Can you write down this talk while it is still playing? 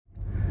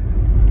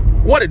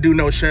What it do,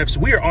 No Chefs?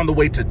 We are on the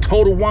way to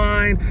Total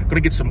Wine.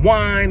 Gonna get some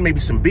wine, maybe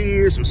some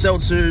beer, some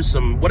seltzers,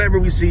 some whatever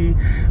we see,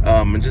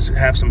 and just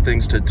have some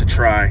things to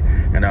try.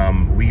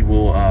 And we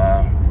will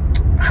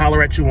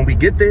holler at you when we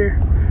get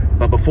there.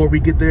 But before we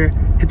get there,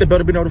 hit the bell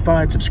to be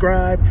notified,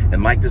 subscribe,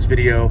 and like this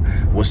video.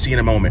 We'll see you in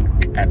a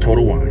moment at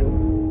Total Wine.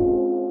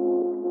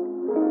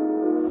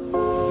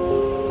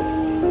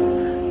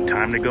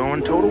 Time to go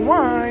on Total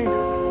Wine.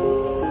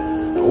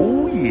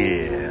 Oh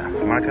yeah,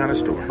 my kind of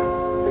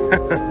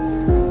store.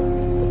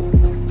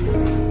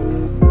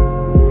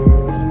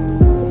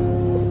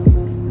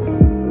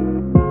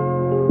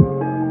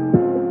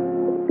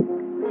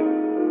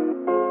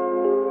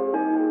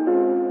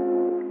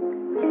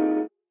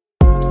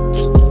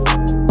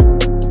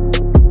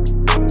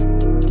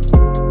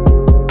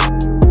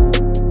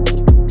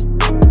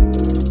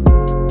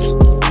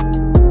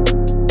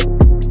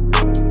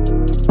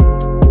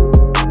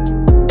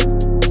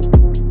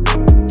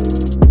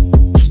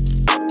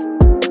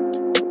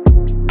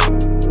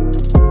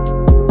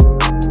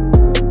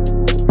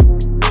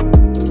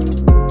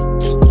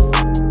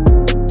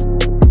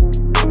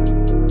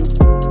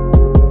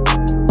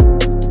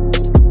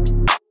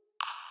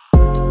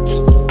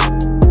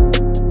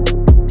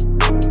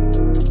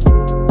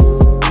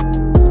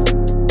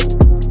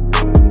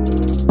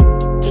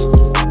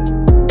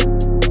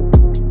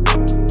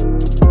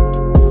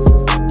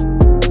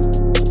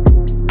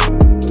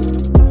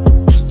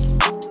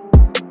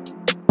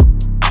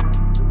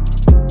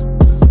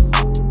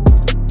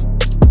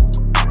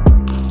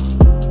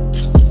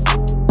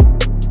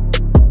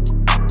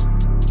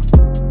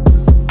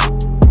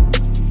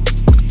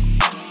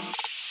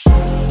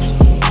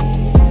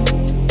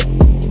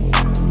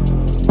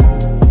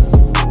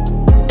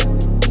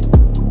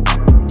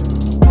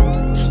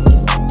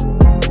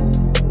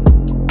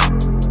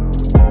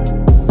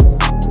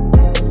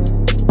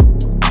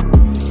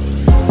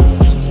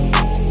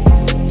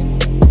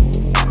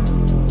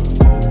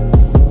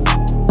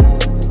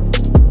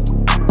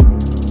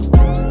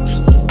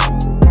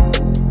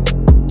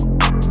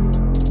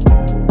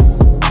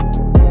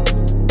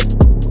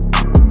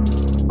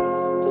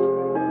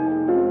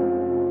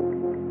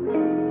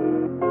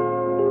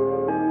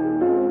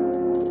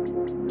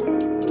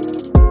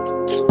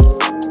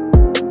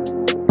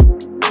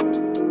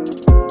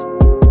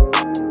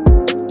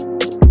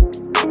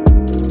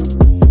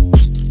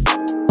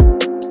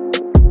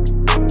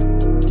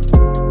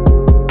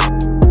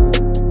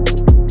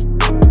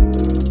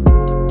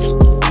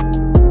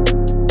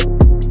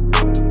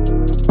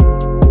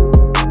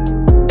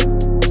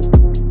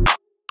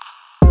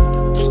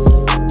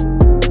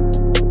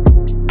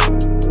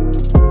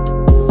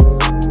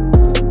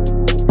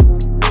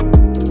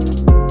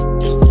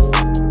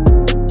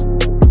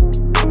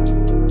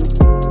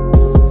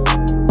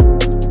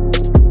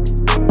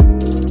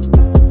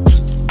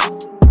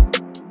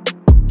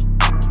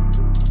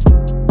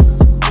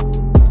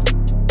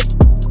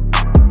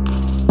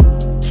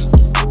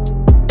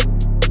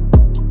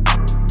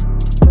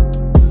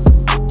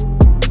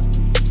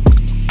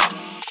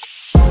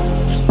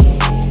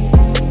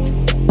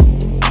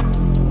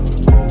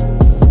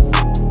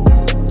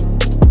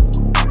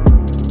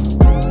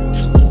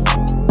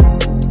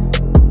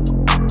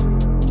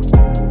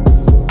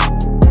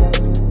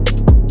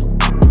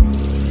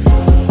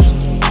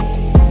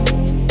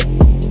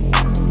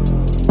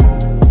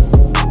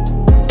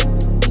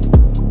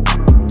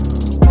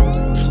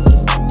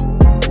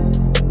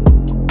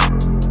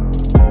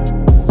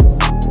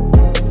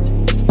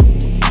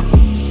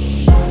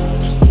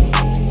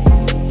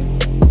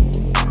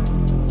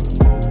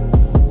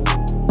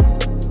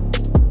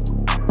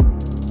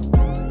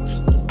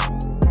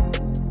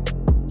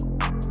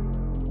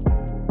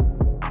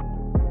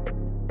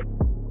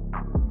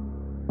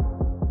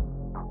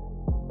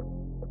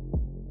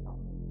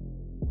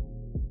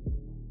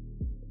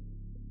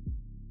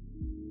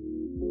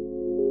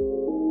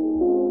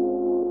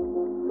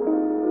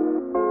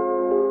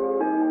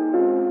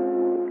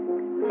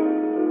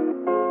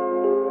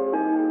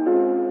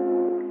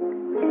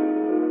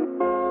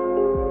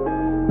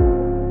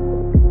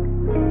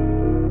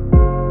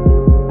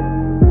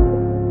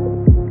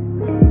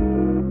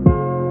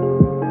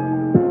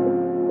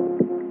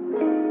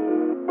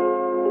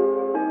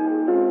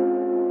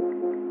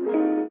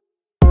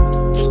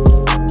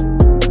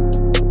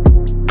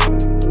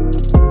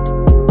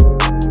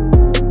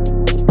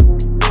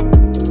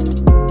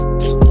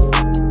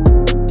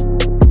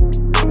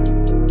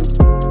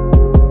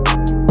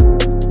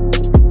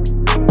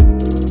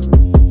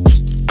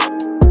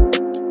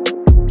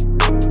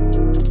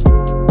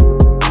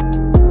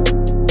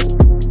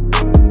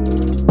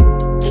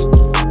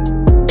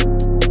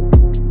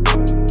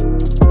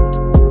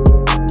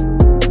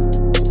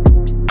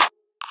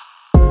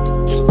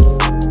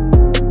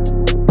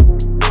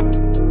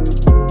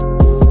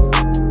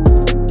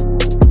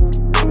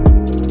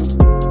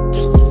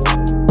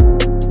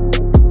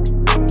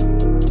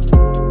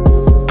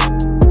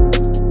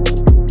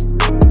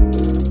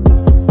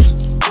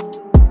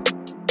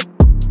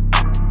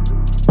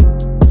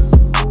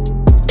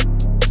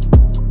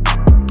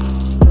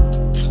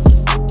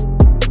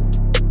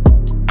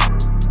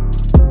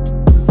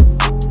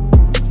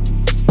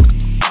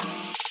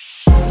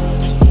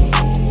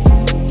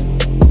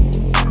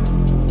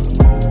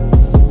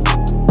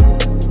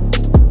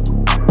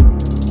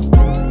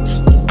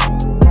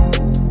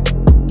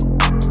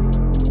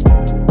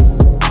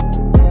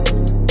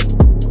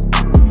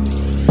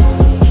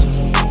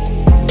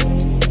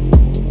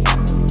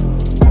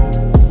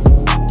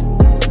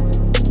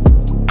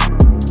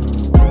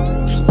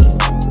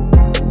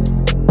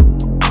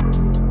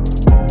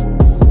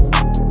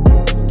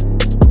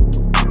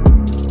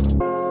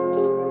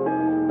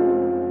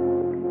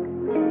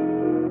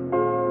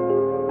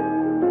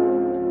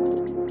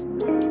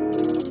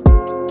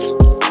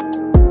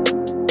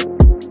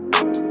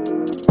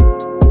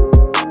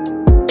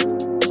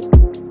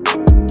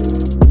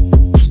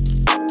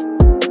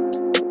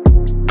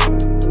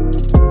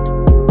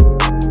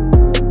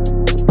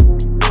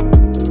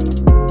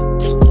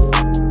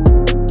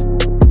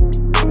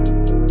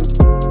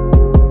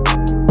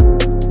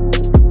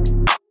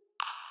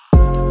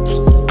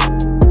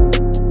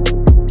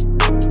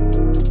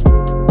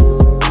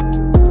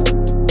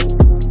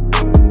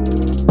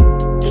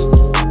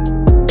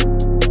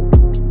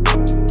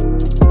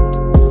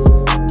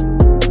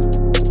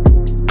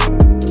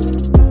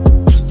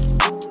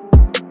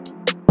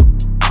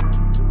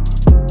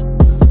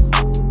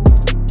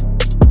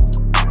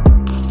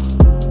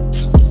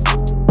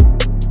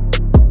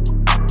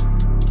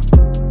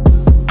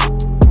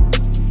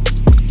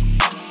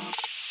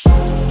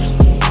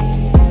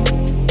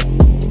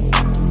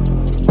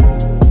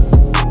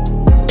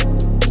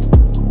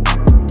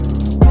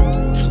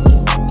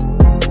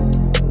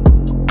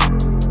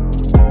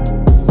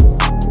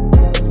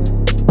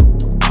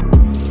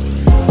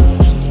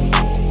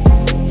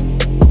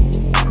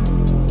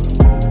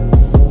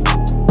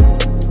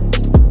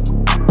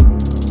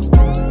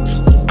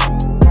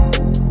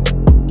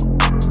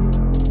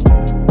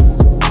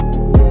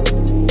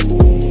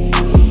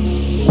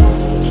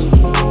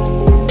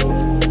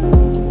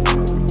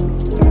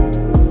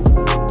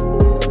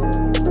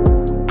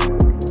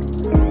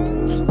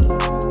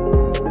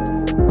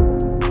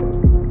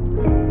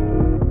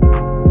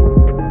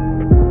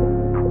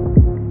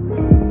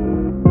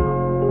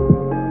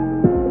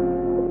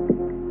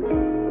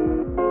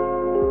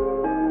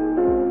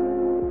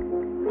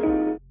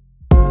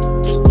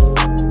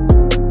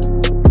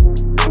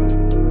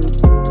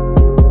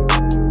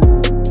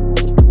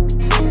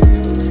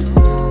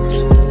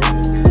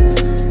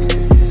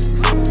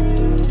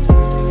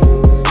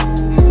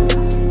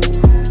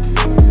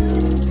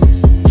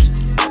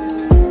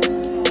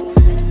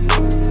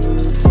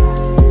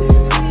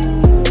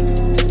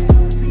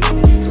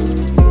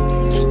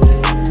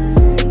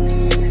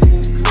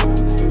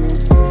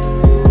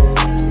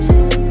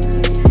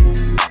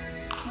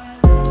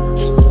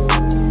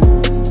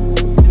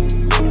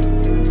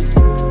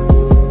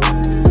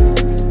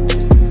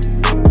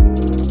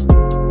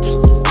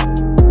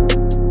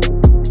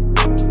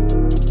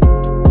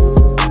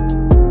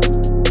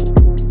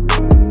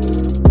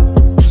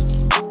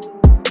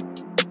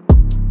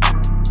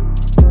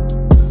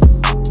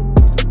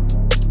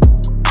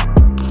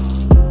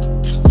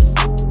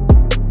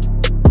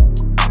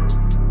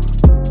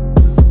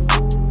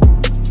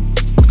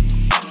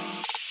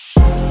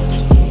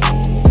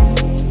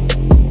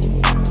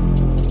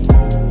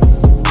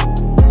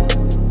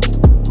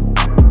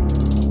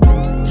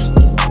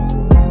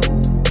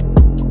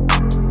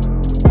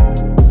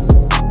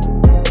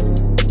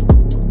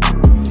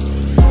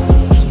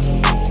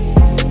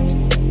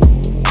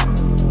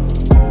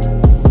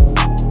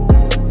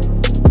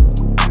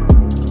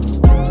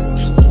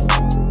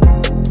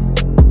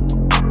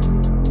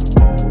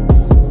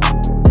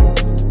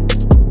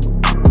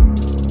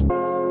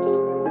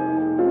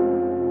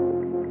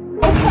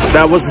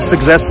 that was a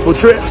successful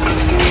trip.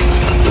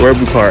 Where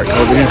we park?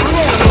 Over here.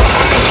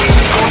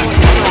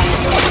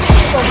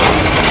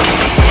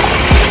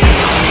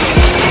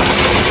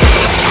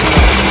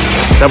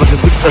 That was a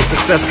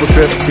successful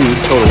trip to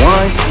Total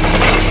Wine.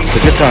 It's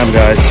a good time,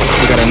 guys.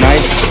 We got a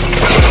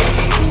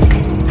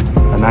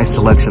nice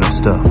selection of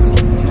stuff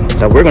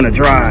that we're gonna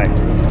try,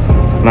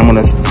 and I'm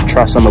gonna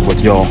try some of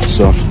with y'all.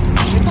 So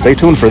stay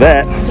tuned for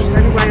that.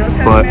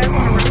 But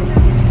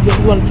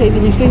you want to take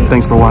the receipt?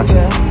 Thanks for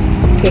watching.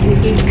 Take the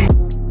receipt.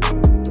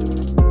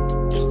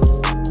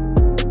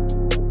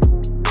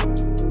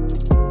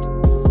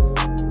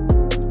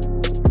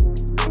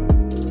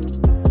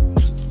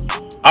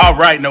 All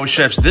right, no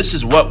chefs, this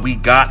is what we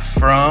got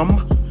from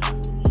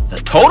the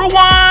Total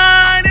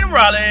Wine in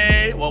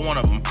Raleigh. Well, one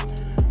of them.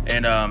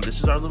 And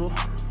this is our little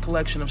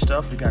collection of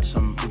stuff. We got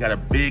a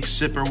big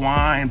sipper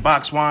wine,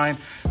 box wine,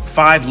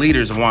 5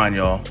 liters of wine,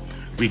 y'all.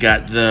 We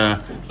got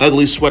the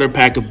ugly sweater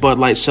pack of Bud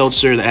Light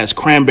Seltzer that has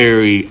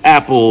cranberry,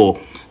 apple,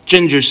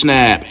 ginger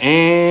snap,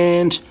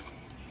 and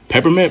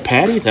peppermint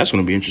patty. That's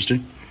gonna be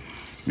interesting.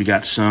 We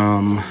got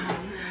some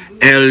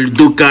El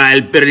Duca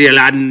El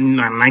Periela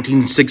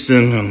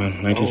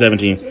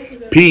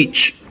 1917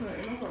 peach.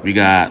 We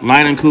got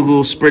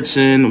Leinenkugel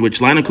Spritzen, which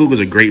Leinenkugel is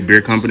a great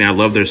beer company. I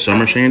love their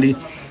summer shandy.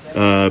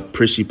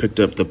 Prissy picked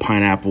up the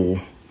pineapple,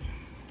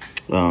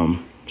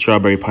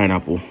 strawberry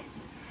pineapple.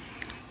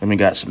 Then we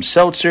got some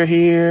seltzer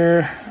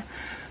here.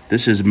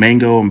 This is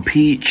mango and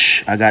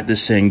peach. I got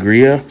this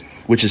sangria,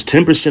 which is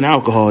 10%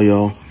 alcohol,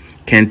 y'all.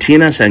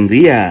 Cantina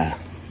Sangria.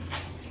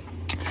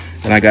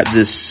 And I got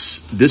this.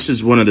 This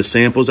is one of the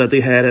samples that they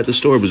had at the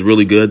store. It was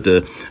really good.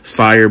 The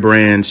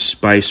Firebrand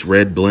Spice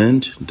Red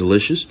Blend.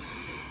 Delicious.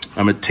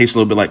 It tastes a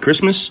little bit like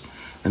Christmas.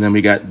 And then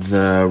we got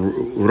the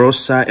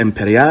Rosa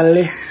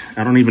Imperiale.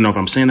 I don't even know if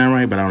I'm saying that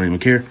right, but I don't even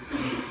care.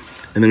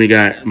 And then we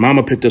got,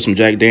 Mama picked up some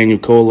Jack Daniel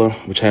Cola,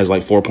 which has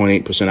like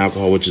 4.8%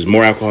 alcohol, which is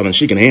more alcohol than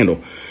she can handle.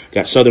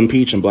 Got Southern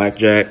Peach and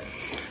Blackjack.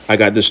 I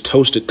got this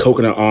toasted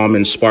coconut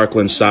almond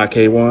sparkling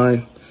sake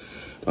wine.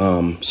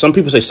 Some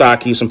people say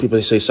sake, some people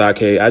say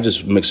sake. I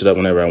just mix it up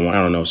whenever I want.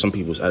 I don't know. Some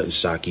people say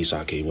sake,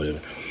 whatever.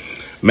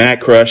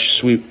 Mad Crush,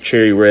 sweet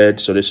cherry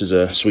red. So this is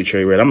a sweet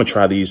cherry red. I'm going to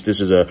try these.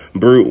 This is a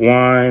brut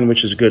wine,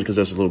 which is good because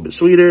that's a little bit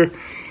sweeter.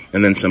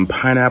 And then some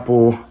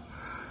pineapple.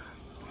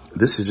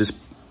 This is just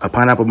a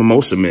pineapple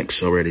mimosa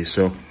mix already.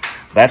 So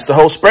that's the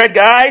whole spread,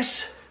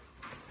 guys.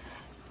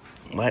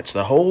 That's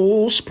the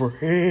whole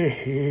spread.